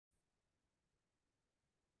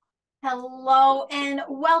Hello and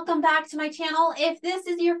welcome back to my channel. If this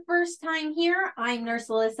is your first time here, I'm Nurse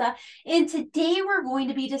Alyssa, and today we're going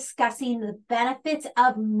to be discussing the benefits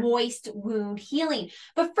of moist wound healing.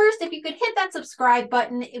 But first, if you could hit that subscribe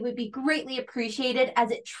button, it would be greatly appreciated as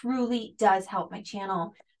it truly does help my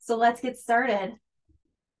channel. So let's get started.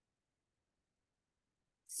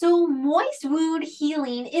 So moist wound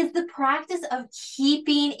healing is the practice of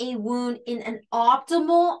keeping a wound in an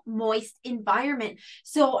optimal moist environment.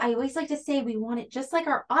 So I always like to say we want it just like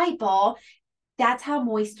our eyeball. That's how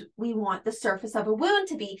moist we want the surface of a wound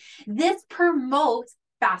to be. This promotes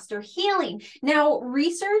faster healing. Now,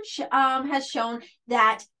 research has shown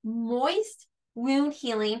that moist wound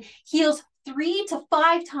healing heals 3 to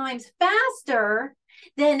 5 times faster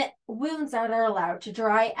than wounds that are allowed to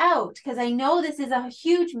dry out. Because I know this is a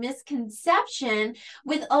huge misconception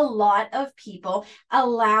with a lot of people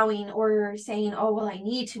allowing or saying, oh, well, I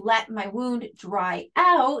need to let my wound dry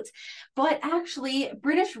out. But actually,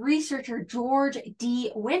 British researcher George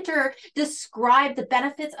D. Winter described the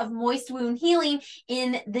benefits of moist wound healing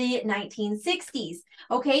in the 1960s.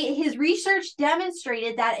 Okay, his research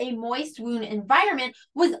demonstrated that a moist wound environment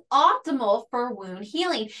was optimal for wound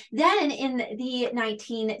healing. Then in the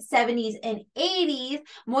 1970s and 80s,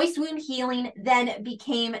 moist wound healing then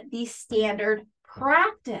became the standard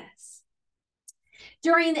practice.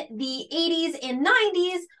 During the 80s and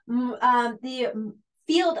 90s, the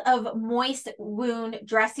field of moist wound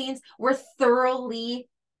dressings were thoroughly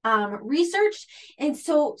researched, and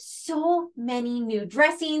so many new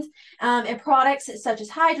dressings and products such as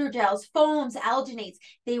hydrogels, foams, alginates,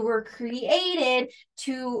 they were created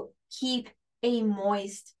to keep a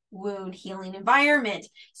moist wound healing environment.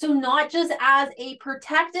 So not just as a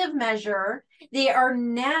protective measure, they are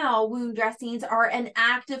now, wound dressings are an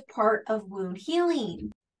active part of wound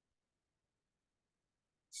healing.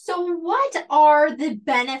 So what are the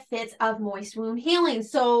benefits of moist wound healing?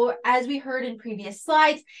 So as we heard in previous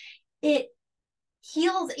slides, it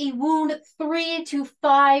heals a wound 3 to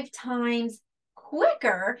 5 times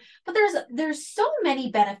quicker, but there's so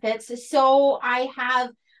many benefits. So I have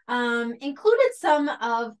included some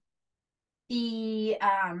of the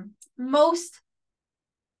most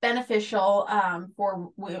beneficial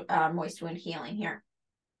for moist wound healing here.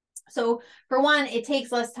 So for one, it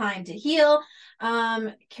takes less time to heal.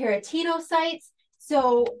 Keratinocytes,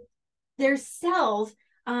 so there's cells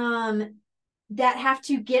that have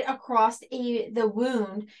to get across the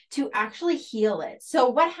wound to actually heal it. So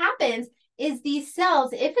what happens is these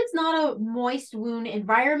cells, if it's not a moist wound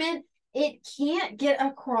environment, it can't get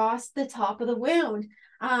across the top of the wound.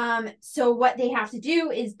 So what they have to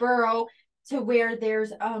do is burrow to where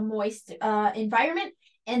there's a moist environment,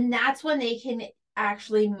 and that's when they can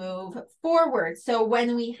actually move forward. So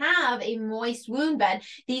when we have a moist wound bed,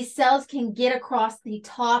 these cells can get across the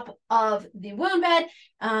top of the wound bed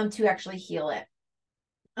to actually heal it.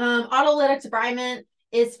 Autolytic debridement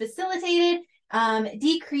is facilitated,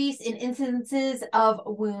 decrease in incidences of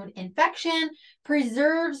wound infection,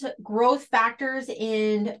 preserves growth factors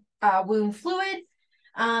in wound fluid,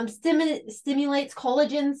 stimulates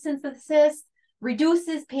collagen synthesis,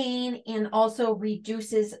 reduces pain, and also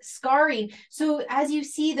reduces scarring. So as you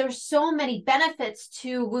see, there's so many benefits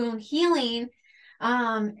to wound healing.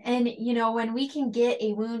 And you know, when we can get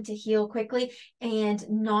a wound to heal quickly and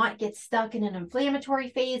not get stuck in an inflammatory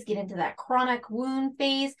phase, get into that chronic wound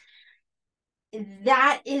phase,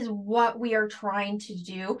 that is what we are trying to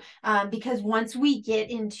do, because once we get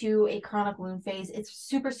into a chronic wound phase, it's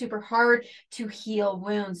super hard to heal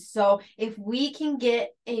wounds. So if we can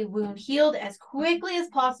get a wound healed as quickly as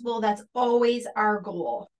possible, that's always our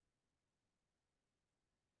goal.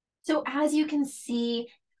 So as you can see,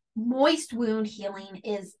 moist wound healing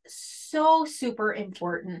is so super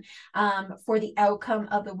important for the outcome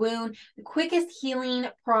of the wound. The quickest healing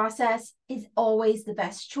process is always the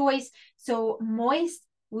best choice. So moist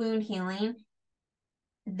wound healing,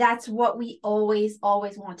 that's what we always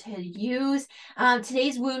want to use.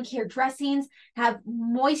 Today's wound care dressings have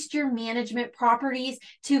moisture management properties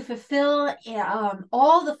to fulfill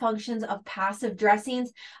all the functions of passive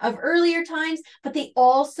dressings of earlier times, but they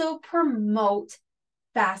also promote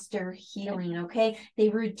faster healing. Okay, they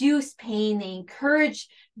reduce pain, they encourage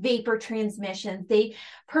vapor transmission, they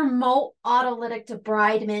promote autolytic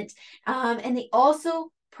debridement, and they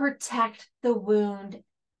also protect the wound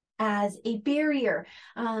as a barrier.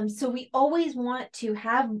 So we always want to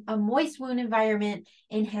have a moist wound environment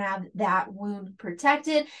and have that wound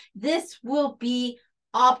protected. This will be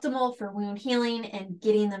optimal for wound healing and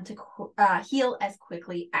getting them to heal as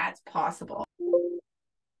quickly as possible.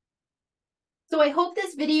 So I hope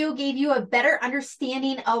this video gave you a better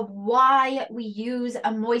understanding of why we use a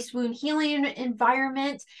moist wound healing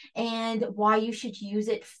environment and why you should use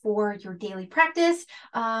it for your daily practice,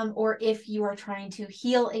 or if you are trying to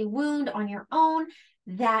heal a wound on your own.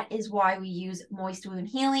 That is why we use moist wound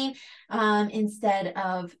healing instead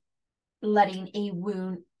of letting a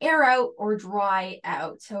wound air out or dry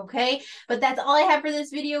out. Okay, but that's all I have for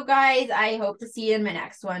this video, guys. I hope to see you in my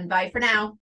next one. Bye for now.